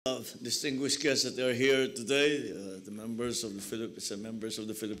distinguished guests that are here today, the members of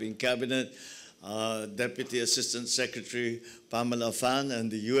the Philippine Cabinet, Deputy Assistant Secretary Pamela Fan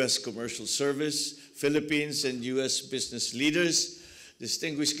and the U.S. Commercial Service, Philippines and U.S. business leaders,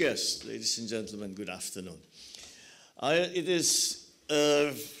 distinguished guests, ladies and gentlemen, good afternoon. It is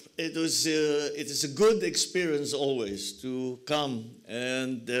a good experience always to come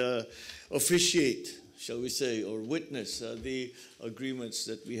and officiate, shall we say, or witness the agreements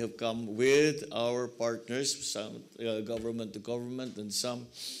that we have come with our partners, some government to government and some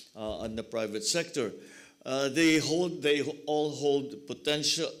on the private sector. They all hold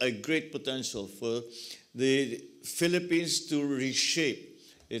potential, a great potential for the Philippines to reshape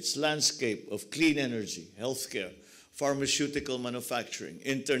its landscape of clean energy, healthcare, pharmaceutical manufacturing,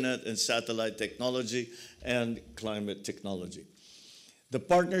 internet and satellite technology, and climate technology. The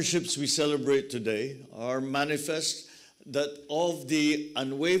partnerships we celebrate today are manifest that of the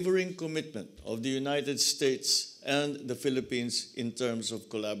unwavering commitment of the United States and the Philippines in terms of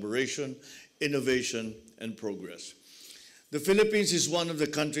collaboration, innovation, and progress. The Philippines is one of the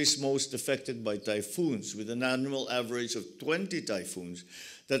countries most affected by typhoons, with an annual average of 20 typhoons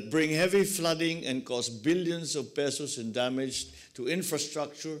that bring heavy flooding and cause billions of pesos in damage to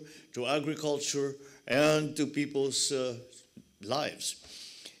infrastructure, to agriculture, and to people's lives.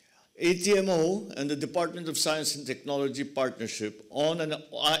 ATMO and the Department of Science and Technology partnership on an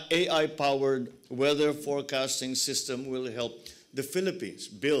AI-powered weather forecasting system will help the Philippines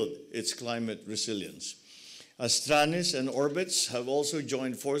build its climate resilience. Astranis and Orbits have also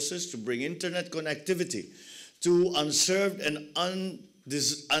joined forces to bring internet connectivity to unserved and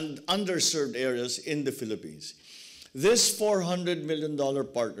underserved areas in the Philippines. This $400 million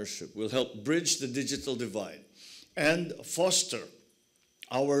partnership will help bridge the digital divide and foster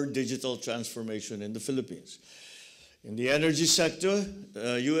our digital transformation in the Philippines. In the energy sector,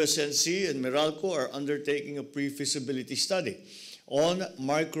 USNC and Meralco are undertaking a pre-feasibility study on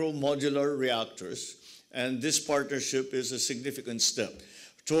micro-modular reactors, and this partnership is a significant step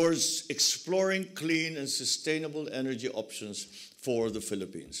towards exploring clean and sustainable energy options for the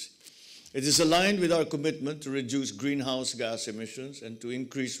Philippines. It is aligned with our commitment to reduce greenhouse gas emissions and to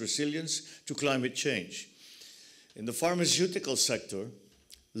increase resilience to climate change. In the pharmaceutical sector,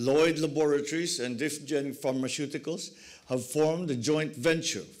 Lloyd Laboratories and Diffgen Pharmaceuticals have formed a joint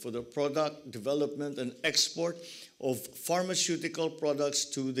venture for the product development and export of pharmaceutical products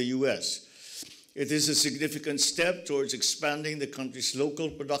to the US. It is a significant step towards expanding the country's local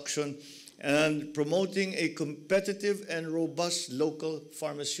production and promoting a competitive and robust local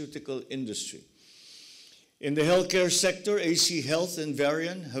pharmaceutical industry. In the healthcare sector, AC Health and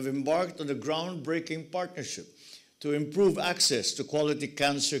Varian have embarked on a groundbreaking partnership to improve access to quality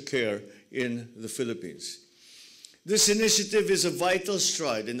cancer care in the Philippines. This initiative is a vital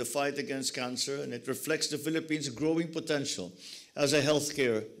stride in the fight against cancer, and it reflects the Philippines' growing potential as a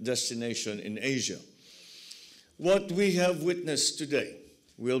healthcare destination in Asia. What we have witnessed today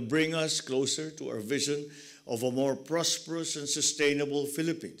will bring us closer to our vision of a more prosperous and sustainable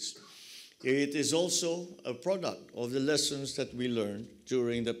Philippines. It is also a product of the lessons that we learned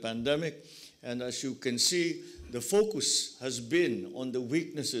during the pandemic, and as you can see, the focus has been on the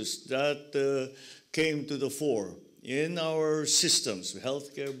weaknesses that came to the fore in our systems,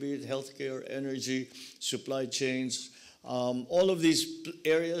 healthcare, be it healthcare, energy, supply chains, all of these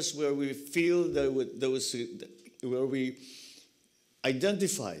areas where we feel where we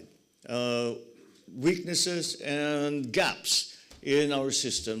identified weaknesses and gaps in our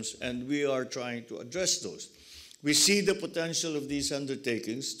systems, and we are trying to address those. We see the potential of these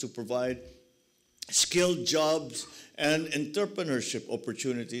undertakings to provide skilled jobs and entrepreneurship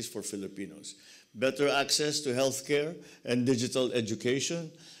opportunities for Filipinos, better access to healthcare and digital education,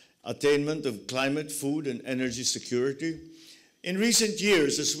 attainment of climate, food, and energy security. In recent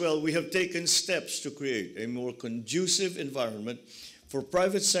years as well, we have taken steps to create a more conducive environment for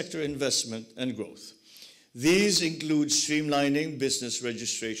private sector investment and growth. These include streamlining business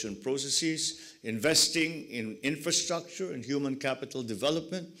registration processes, investing in infrastructure and human capital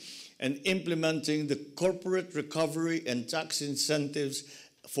development, and implementing the Corporate Recovery and Tax Incentives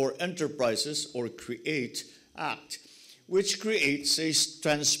for Enterprises, or CREATE Act, which creates a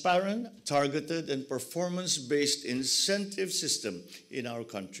transparent, targeted, and performance-based incentive system in our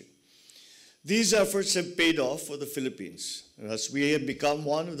country. These efforts have paid off for the Philippines, as we have become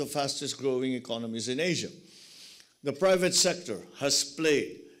one of the fastest-growing economies in Asia. The private sector has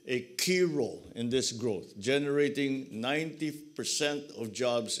played a key role in this growth, generating 90% of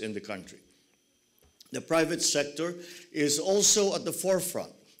jobs in the country. The private sector is also at the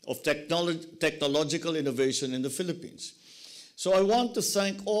forefront of technological innovation in the Philippines. So I want to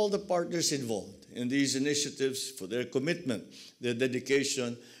thank all the partners involved in these initiatives for their commitment, their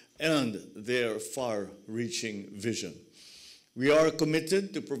dedication, and their far-reaching vision. We are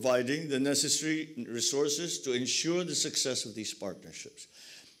committed to providing the necessary resources to ensure the success of these partnerships.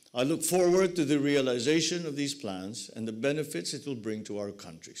 I look forward to the realization of these plans and the benefits it will bring to our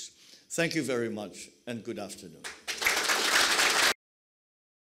countries. Thank you very much, and good afternoon.